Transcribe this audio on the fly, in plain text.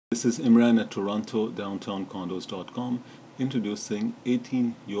This is Imran at TorontoDowntownCondos.com introducing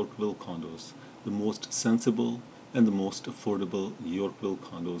 18 Yorkville condos, the most sensible and the most affordable Yorkville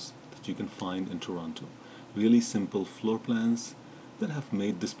condos that you can find in Toronto. Really simple floor plans that have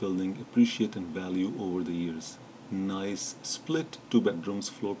made this building appreciate in value over the years. Nice split 2 bedrooms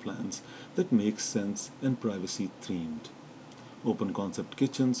floor plans that make sense and privacy themed. Open concept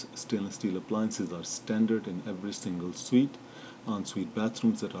kitchens, stainless steel appliances are standard in every single suite. En-suite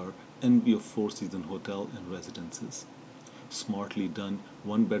bathrooms that are envy of Four Seasons hotel and residences. Smartly done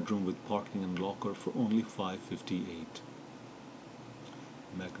 1 bedroom with parking and locker for only $558.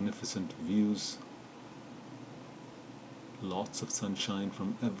 Magnificent views. Lots of sunshine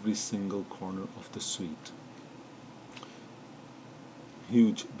from every single corner of the suite.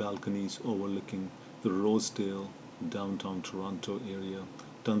 Huge balconies overlooking the Rosedale, downtown Toronto area.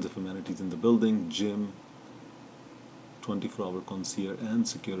 Tons of amenities in the building, gym, 24-hour concierge and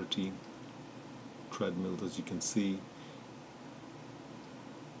security, treadmills as you can see,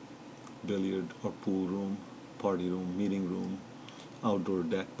 billiard or pool room, party room, meeting room, outdoor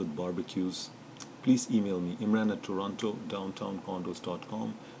deck with barbecues. Please email me, Imran at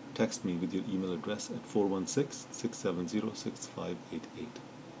TorontoDowntownCondos.com. Text me with your email address at 416-670-6588.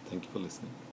 Thank you for listening.